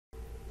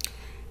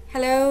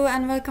Hello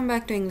and welcome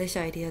back to English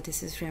Idea.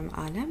 This is Rem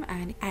Alam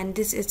and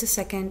this is the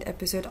second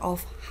episode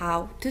of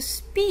How to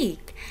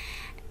Speak.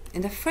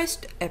 In the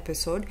first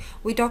episode,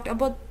 we talked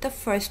about the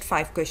first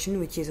 5 questions,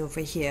 which is over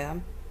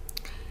here.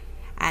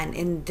 And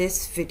in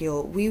this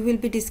video, we will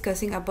be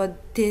discussing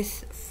about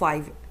these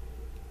 5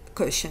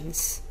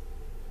 questions.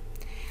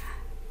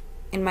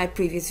 In my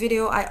previous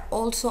video, I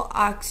also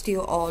asked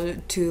you all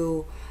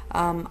to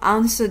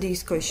answer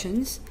these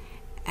questions.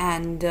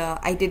 And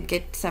I did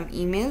get some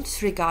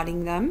emails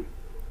regarding them.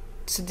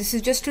 So this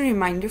is just a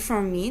reminder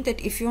from me that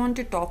if you want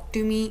to talk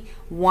to me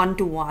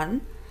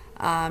one-to-one,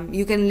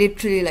 you can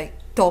literally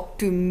talk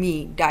to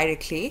me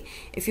directly.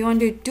 If you want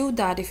to do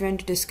that, if you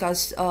want to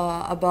discuss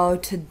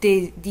about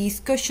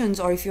these questions,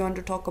 or if you want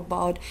to talk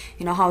about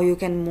how you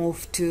can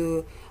move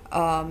to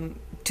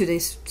the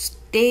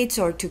States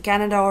or to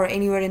Canada or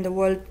anywhere in the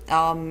world,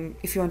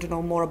 if you want to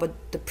know more about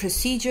the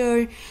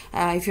procedure,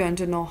 if you want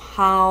to know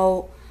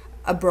how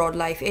abroad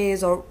life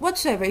is or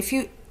whatsoever, if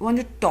you want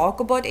to talk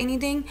about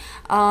anything,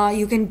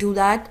 you can do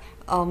that.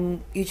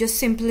 You just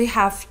simply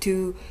have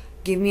to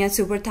give me a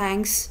super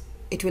thanks.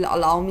 It will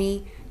allow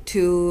me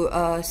to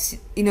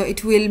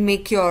it will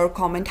make your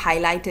comment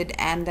highlighted,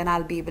 and then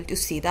I'll be able to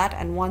see that.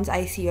 And once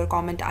I see your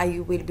comment,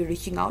 I will be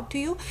reaching out to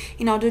you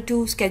in order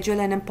to schedule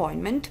an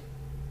appointment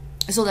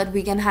so that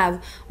we can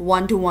have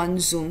one-to-one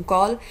Zoom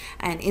call.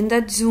 And in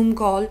that Zoom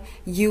call,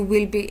 you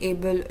will be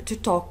able to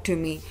talk to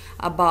me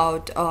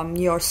about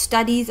your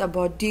studies,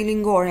 about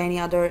Duolingo or any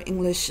other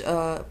English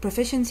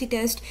proficiency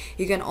test.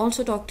 You can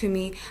also talk to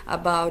me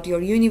about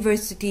your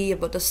university,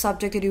 about the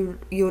subject that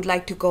you would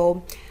like to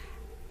go.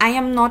 I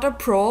am not a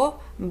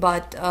pro,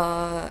 but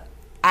I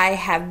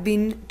have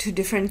been to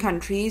different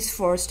countries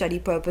for study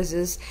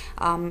purposes.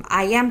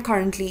 I am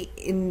currently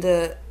in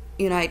the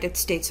United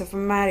States of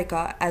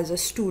America as a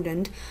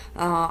student.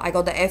 I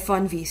got the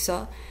F1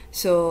 visa,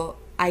 so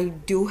I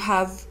do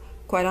have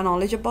quite a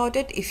knowledge about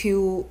it. If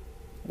you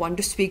want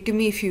to speak to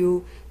me, if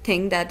you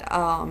think that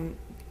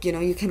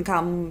you can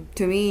come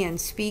to me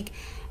and speak,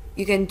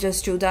 you can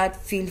just do that.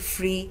 Feel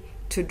free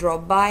to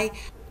drop by.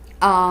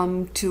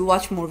 To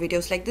watch more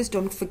videos like this,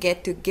 don't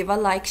forget to give a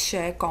like,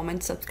 share,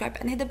 comment, subscribe,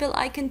 and hit the bell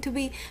icon to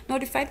be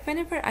notified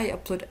whenever I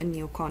upload a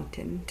new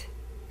content.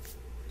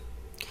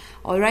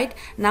 Alright,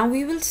 now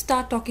we will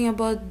start talking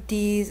about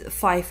these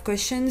 5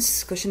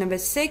 questions. Question number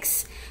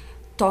 6,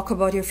 talk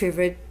about your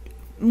favorite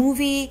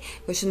movie.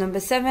 Question number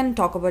 7,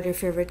 talk about your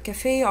favorite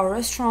cafe or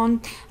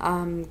restaurant.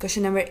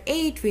 Question number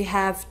 8, we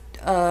have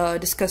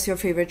discuss your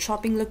favorite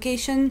shopping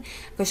location.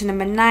 Question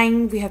number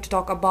 9, we have to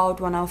talk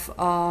about one of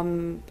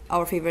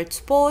our favorite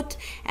sport.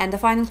 And the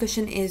final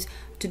question is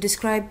to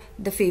describe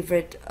the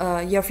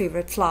your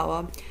favorite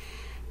flower.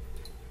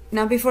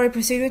 Now, before I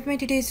proceed with my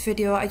today's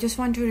video, I just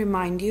want to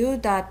remind you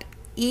that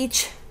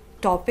each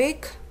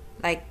topic,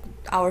 like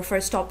our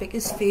first topic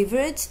is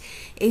favorites,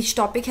 each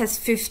topic has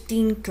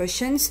 15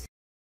 questions.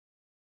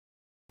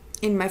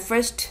 In my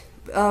first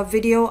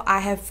video, I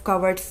have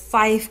covered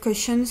 5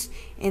 questions.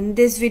 In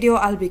this video,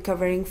 I'll be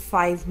covering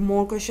 5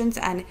 more questions,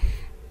 and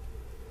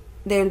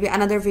there will be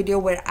another video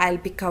where I'll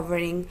be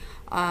covering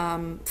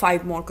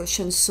 5 more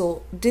questions.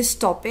 So this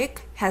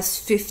topic has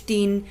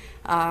 15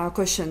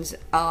 questions.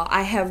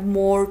 I have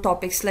more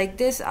topics like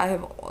this. I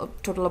have a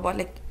total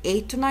about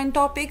 8 to 9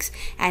 topics,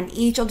 and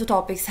each of the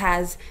topics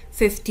has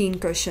 15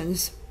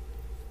 questions.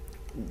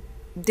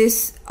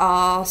 This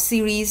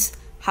series,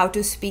 How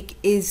to Speak,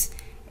 is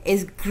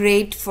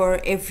great for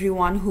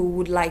everyone who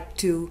would like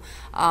to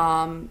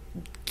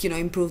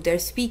improve their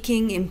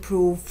speaking,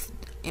 improve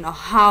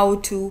how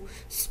to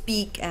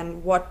speak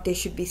and what they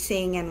should be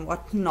saying and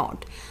what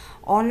not.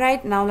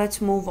 Alright, now let's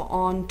move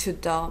on to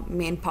the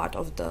main part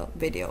of the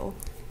video.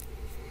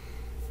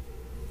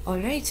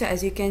 Alright, so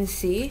as you can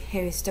see,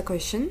 here is the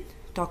question.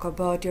 Talk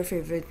about your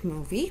favorite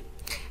movie.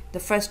 The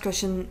first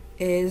question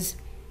is,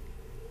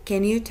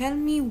 can you tell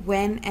me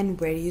when and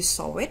where you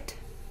saw it?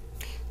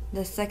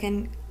 The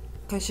second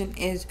question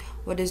is,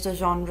 what is the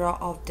genre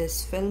of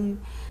this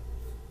film?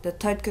 The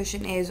third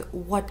question is,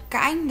 what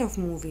kind of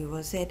movie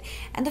was it?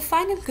 And the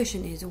final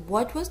question is,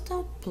 what was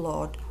the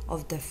plot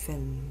of the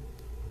film?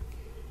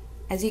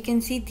 As you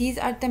can see, these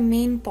are the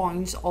main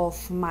points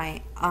of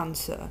my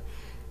answer.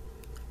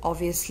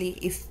 Obviously,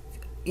 if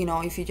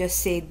you just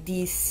say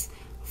these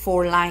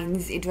 4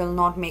 lines, it will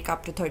not make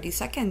up to 30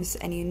 seconds,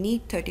 and you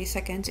need 30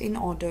 seconds in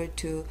order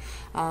to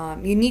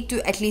you need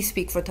to at least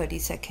speak for 30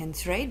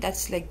 seconds, right?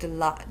 That's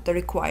the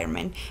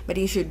requirement, but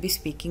you should be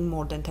speaking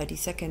more than 30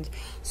 seconds.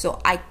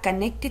 So I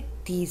connected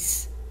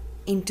these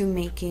into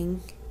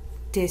making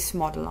this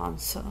model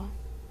answer.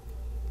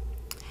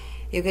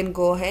 You can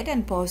go ahead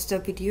and pause the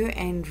video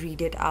and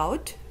read it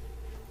out.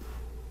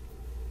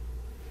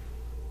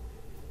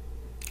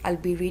 I'll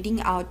be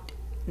reading out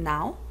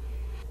now.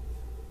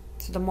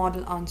 So the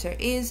model answer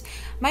is,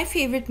 my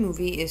favorite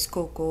movie is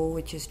Coco,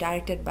 which is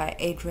directed by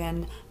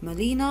Adrian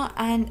Molina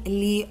and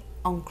Lee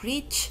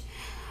Unkrich.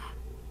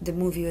 The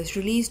movie was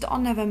released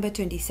on November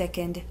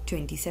 22nd,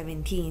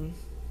 2017.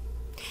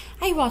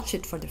 I watched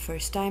it for the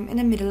first time in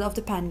the middle of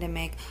the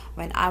pandemic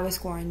when I was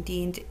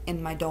quarantined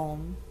in my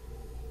dorm.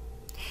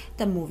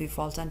 the movie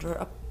falls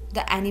under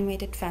the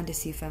animated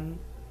fantasy film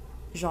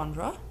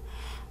genre.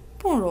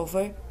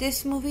 Moreover,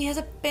 this movie has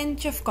a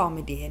pinch of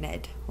comedy in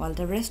it, while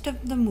the rest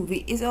of the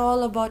movie is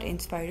all about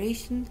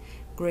inspiration,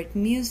 great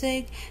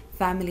music,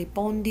 family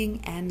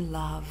bonding, and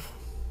love.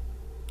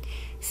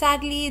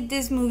 Sadly,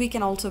 this movie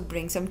can also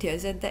bring some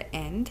tears at the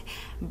end,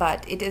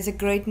 but it is a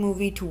great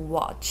movie to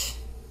watch.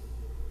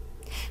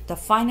 The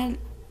final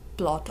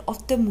plot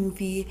of the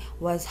movie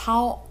was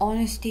how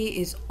honesty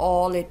is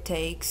all it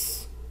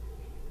takes.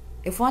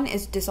 If one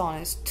is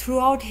dishonest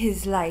throughout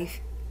his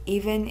life,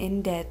 even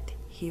in death,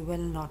 he will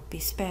not be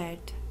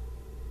spared.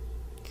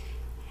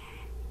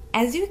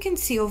 As you can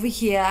see over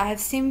here, I have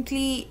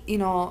simply,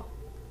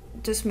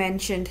 just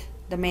mentioned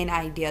the main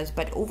ideas,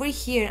 but over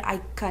here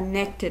I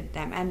connected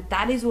them, and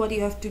that is what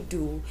you have to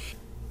do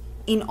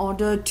in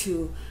order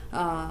to,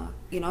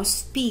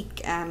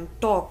 speak and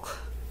talk.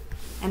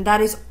 And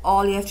that is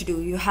all you have to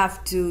do. You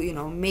have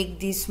to, make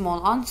these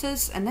small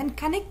answers and then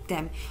connect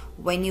them.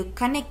 When you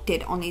connect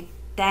it, only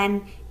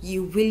then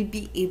you will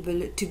be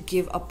able to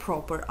give a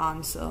proper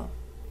answer.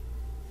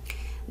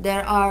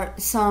 There are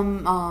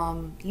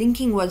some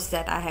linking words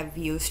that I have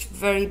used,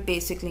 very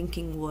basic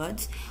linking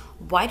words.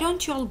 Why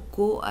don't you all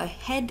go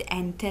ahead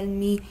and tell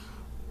me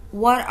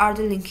what are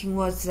the linking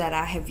words that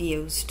I have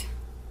used?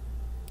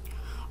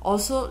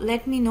 Also,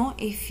 let me know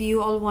if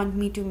you all want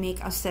me to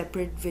make a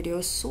separate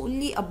video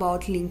solely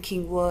about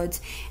linking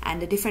words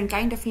and the different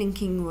kind of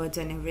linking words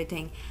and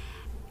everything.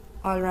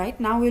 Alright,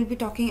 now we'll be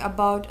talking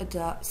about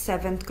the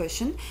 7th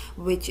question,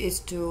 which is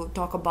to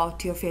talk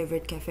about your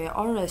favorite cafe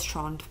or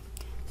restaurant.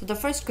 So the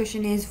first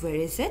question is, where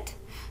is it?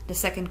 The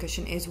second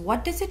question is,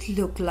 what does it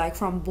look like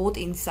from both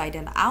inside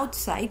and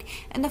outside?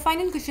 And the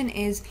final question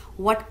is,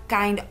 what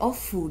kind of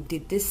food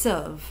did they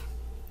serve?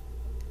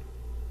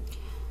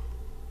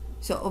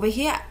 So over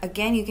here,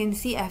 again, you can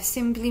see I've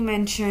simply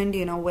mentioned,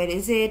 where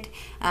is it,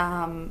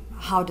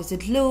 how does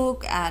it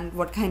look, and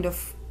what kind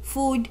of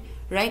food,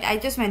 right? I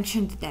just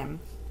mentioned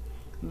them.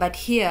 But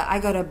here, I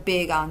got a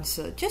big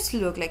answer. Just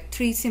look, like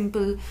three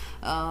simple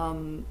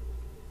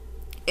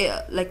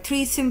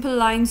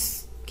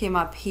lines came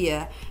up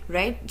here,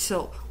 right?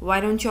 So why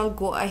don't y'all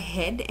go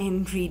ahead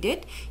and read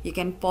it? You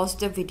can pause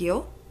the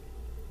video.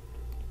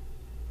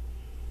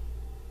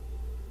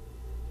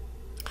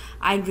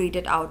 I'll read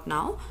it out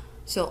now.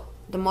 So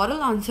the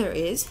model answer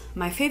is,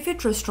 my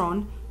favorite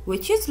restaurant,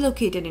 which is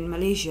located in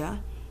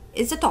Malaysia,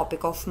 is the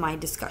topic of my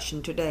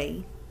discussion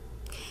today.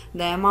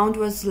 The amount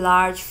was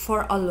large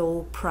for a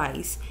low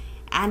price,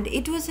 and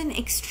it was an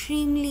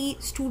extremely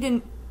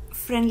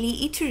student-friendly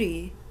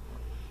eatery.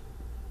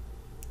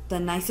 The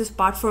nicest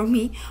part for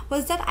me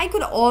was that I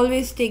could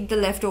always take the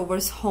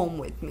leftovers home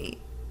with me.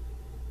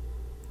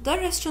 The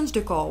restaurant's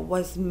decor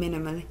was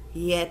minimal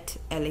yet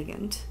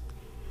elegant.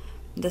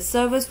 The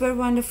servers were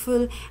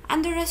wonderful,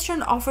 and the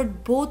restaurant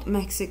offered both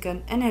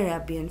Mexican and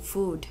Arabian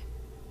food.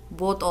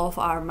 Both of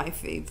are my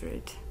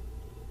favorite.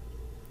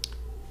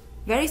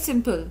 Very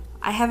simple.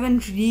 I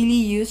haven't really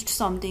used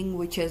something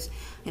which is,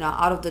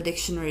 out of the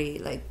dictionary.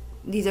 Like,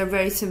 these are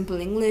very simple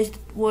English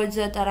words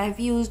that I've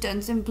used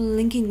and simple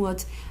linking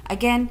words.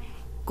 Again,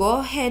 go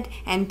ahead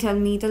and tell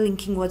me the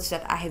linking words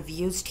that I have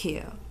used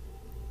here.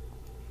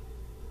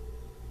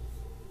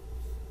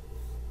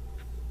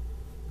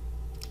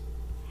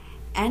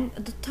 And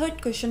the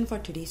third question for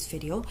today's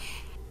video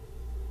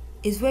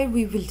is where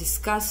we will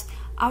discuss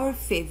our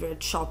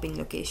favorite shopping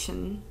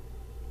location.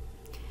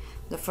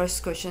 The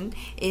first question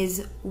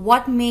is,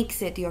 what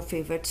makes it your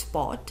favorite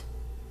spot?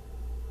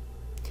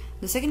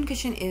 The second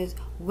question is,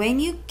 when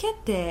you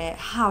get there,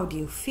 how do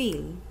you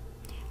feel?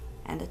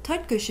 And the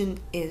third question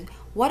is,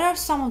 what are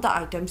some of the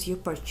items you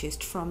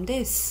purchased from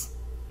this?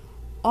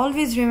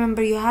 Always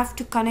remember, you have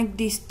to connect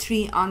these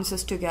three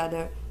answers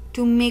together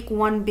to make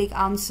one big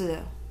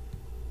answer.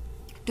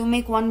 To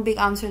make one big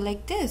answer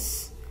like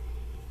this.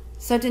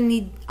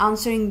 Certainly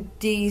answering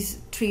these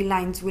three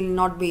lines will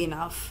not be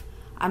enough.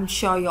 I'm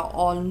sure you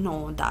all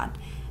know that.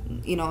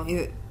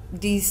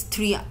 These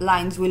three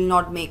lines will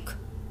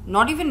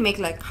not even make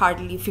like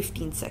hardly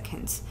 15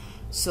 seconds.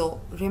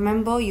 So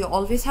remember, you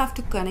always have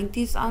to connect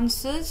these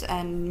answers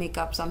and make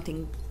up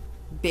something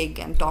big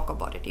and talk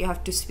about it. You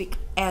have to speak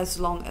as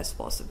long as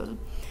possible.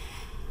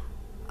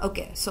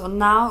 Okay, so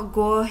now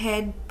go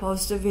ahead,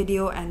 pause the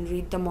video and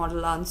read the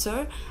model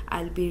answer.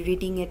 I'll be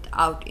reading it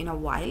out in a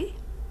while.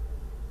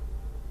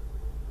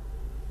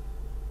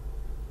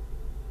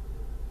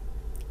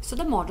 So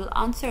the model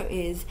answer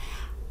is,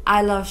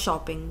 I love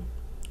shopping.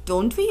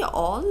 Don't we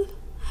all?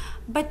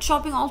 But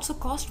shopping also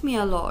cost me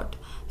a lot.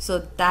 So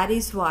that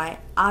is why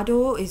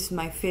Ado is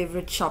my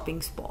favorite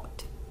shopping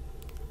spot.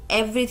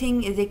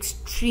 Everything is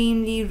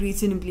extremely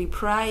reasonably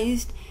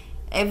priced.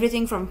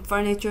 Everything from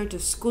furniture to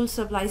school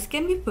supplies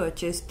can be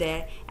purchased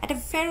there at a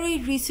very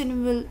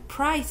reasonable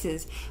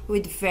prices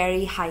with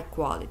very high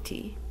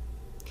quality,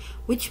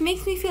 which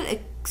makes me feel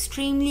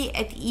extremely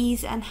at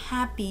ease and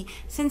happy,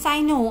 since I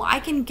know I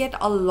can get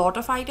a lot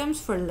of items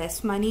for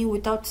less money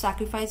without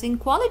sacrificing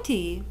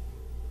quality.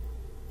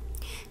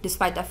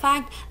 Despite the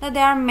fact that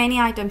there are many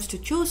items to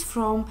choose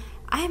from,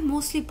 I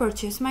mostly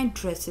purchase my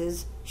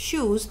dresses,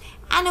 shoes,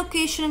 and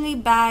occasionally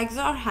bags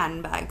or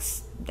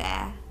handbags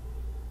there.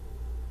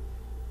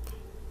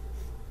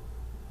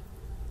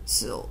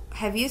 So,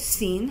 have you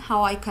seen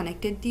how I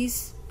connected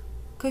these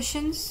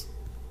questions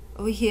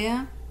over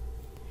here?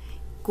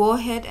 Go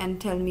ahead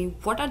and tell me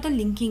what are the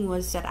linking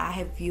words that I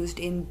have used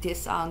in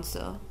this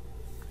answer.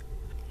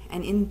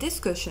 And in this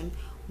question,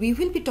 we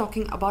will be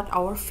talking about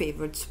our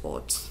favorite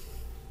sports.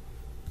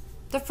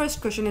 The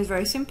first question is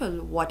very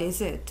simple. What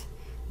is it?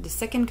 The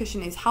second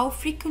question is how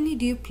frequently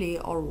do you play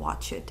or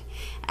watch it?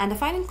 And the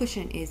final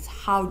question is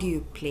how do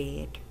you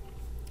play it?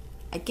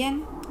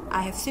 Again,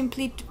 I have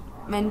simply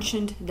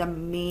mentioned the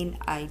main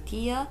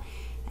idea,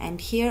 and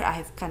here I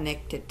have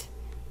connected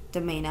the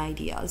main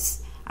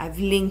ideas. I've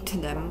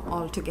linked them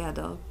all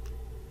together.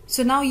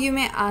 So now you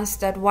may ask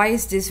that why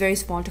is this very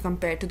small to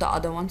compare to the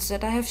other ones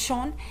that I have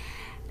shown?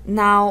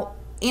 Now,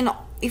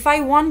 if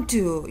I want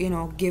to,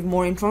 give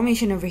more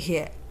information over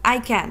here, I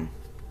can.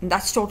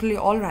 That's totally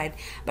all right.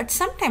 But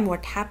sometimes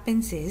what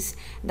happens is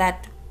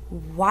that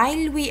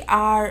while we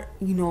are,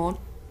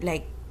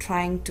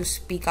 trying to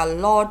speak a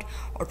lot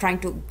or trying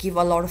to give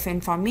a lot of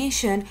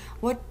information,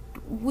 what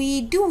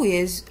we do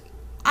is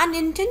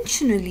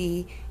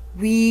unintentionally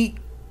we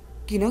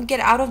get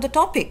out of the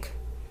topic.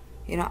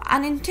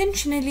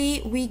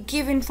 Unintentionally we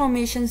give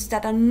informations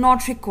that are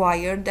not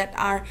required, that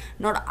are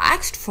not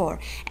asked for.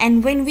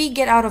 And when we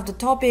get out of the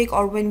topic,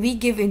 or when we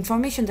give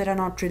information that are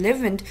not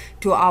relevant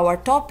to our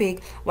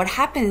topic, what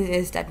happens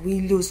is that we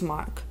lose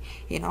mark.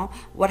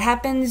 What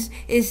happens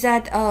is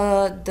that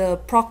the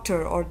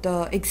proctor or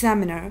the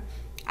examiner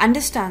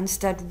understands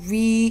that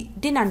we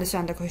didn't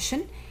understand the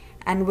question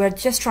and we're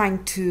just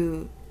trying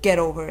to get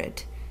over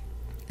it.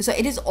 So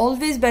it is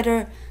always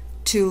better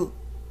to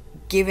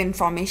give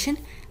information,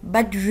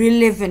 but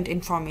relevant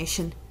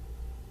information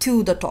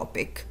to the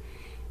topic.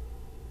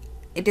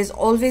 It is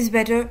always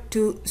better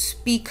to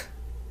speak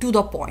to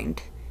the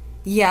point.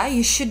 Yeah,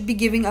 you should be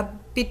giving a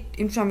bit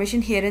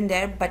information here and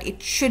there, but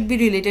it should be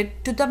related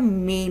to the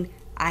main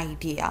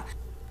idea.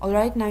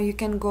 Alright, now you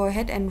can go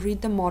ahead and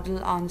read the model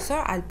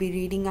answer. I'll be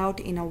reading out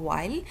in a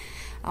while.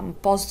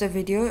 Pause the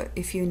video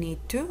if you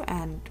need to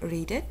and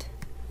read it.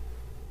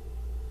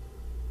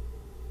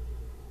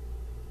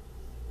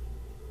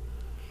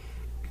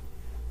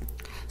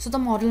 So the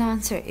model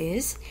answer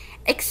is,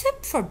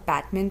 except for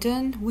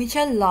badminton, which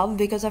I love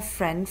because a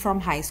friend from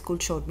high school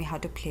showed me how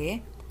to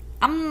play,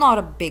 I'm not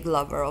a big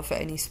lover of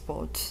any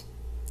sports.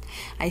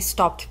 I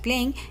stopped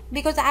playing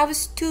because I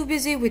was too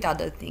busy with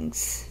other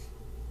things.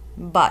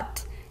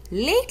 But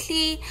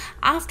lately,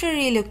 after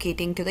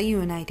relocating to the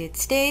United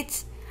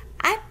States,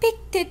 I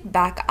picked it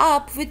back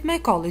up with my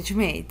college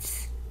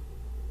mates.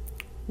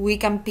 We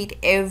compete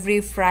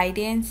every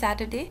Friday and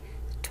Saturday,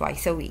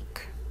 twice a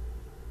week.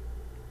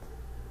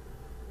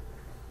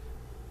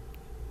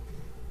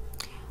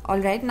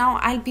 Alright, now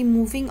I'll be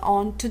moving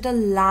on to the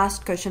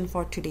last question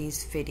for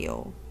today's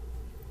video.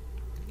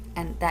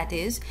 And that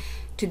is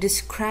to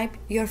describe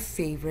your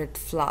favorite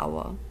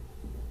flower.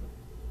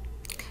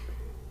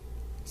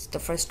 So the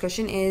first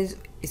question is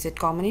it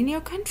common in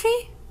your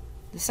country?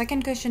 The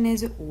second question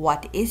is,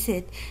 what is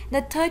it?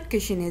 The third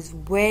question is,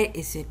 where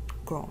is it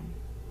grown?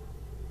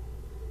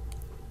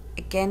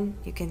 Again,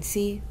 you can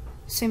see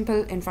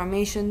simple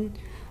information,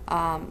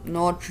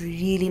 not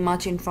really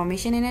much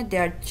information in it. They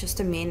are just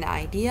the main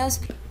ideas.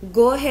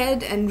 Go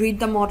ahead and read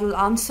the model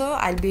answer.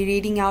 I'll be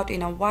reading out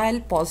in a while.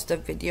 Pause the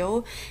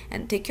video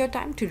and take your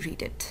time to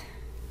read it.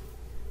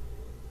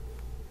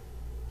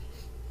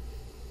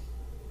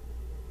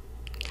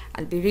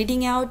 I'll be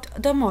reading out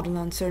the model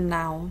answer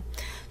now.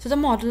 So the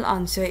model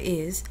answer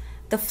is,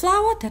 the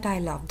flower that I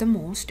love the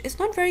most is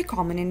not very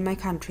common in my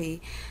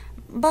country,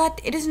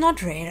 but it is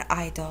not rare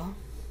either.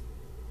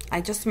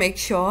 I just make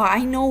sure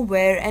I know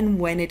where and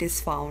when it is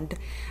found.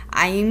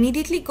 I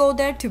immediately go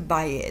there to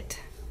buy it.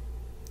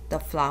 The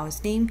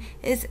flower's name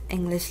is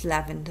English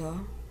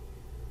lavender.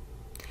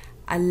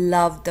 I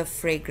love the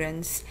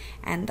fragrance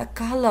and the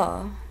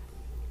color.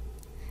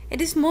 It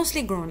is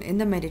mostly grown in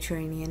the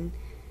Mediterranean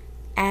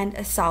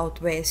and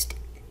Southwest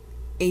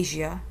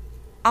Asia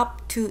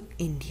up to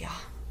India.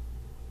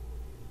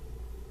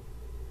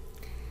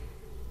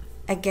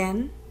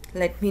 Again,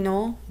 let me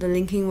know the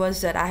linking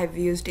words that I have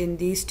used in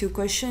these two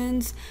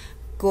questions.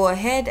 Go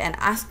ahead and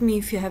ask me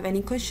if you have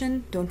any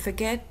question. Don't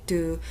forget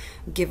to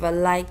give a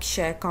like,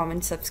 share,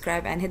 comment,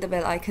 subscribe, and hit the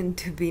bell icon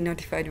to be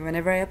notified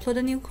whenever I upload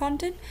a new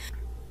content.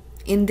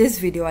 In this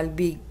video, I'll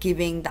be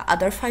giving the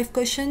other 5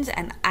 questions,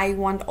 and I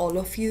want all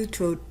of you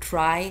to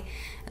try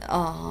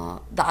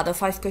the other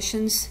 5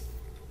 questions.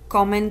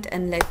 Comment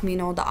and let me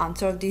know the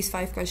answer of these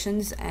 5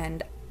 questions,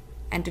 and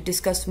to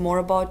discuss more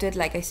about it.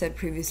 Like I said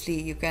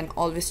previously, you can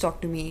always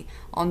talk to me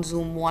on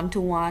Zoom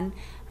one-to-one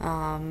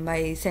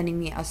by sending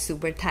me a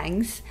super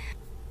thanks.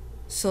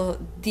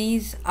 So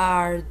these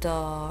are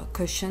the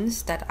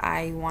questions that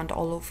I want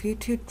all of you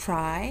to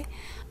try.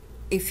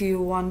 If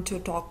you want to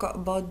talk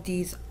about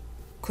these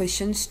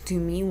questions to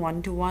me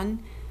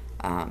one-to-one,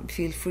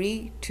 feel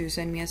free to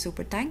send me a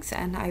super thanks,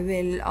 and I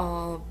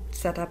will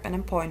set up an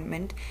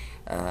appointment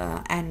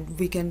and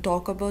we can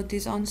talk about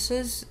these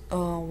answers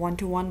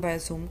one-to-one by a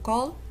Zoom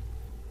call.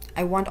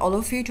 I want all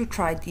of you to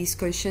try these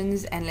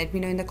questions and let me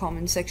know in the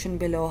comment section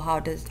below how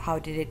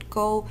did it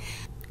go.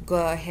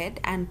 Go ahead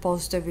and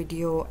pause the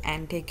video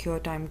and take your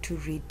time to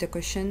read the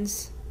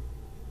questions.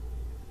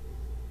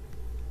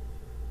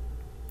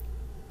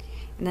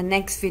 In the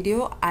next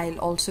video, I'll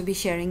also be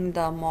sharing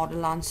the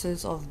model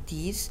answers of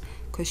these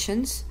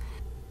questions.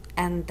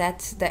 And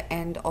that's the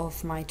end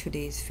of my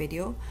today's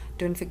video.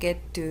 Don't forget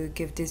to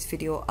give this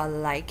video a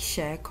like,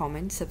 share,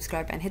 comment,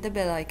 subscribe and hit the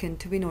bell icon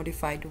to be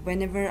notified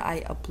whenever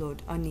I upload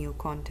a new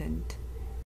content.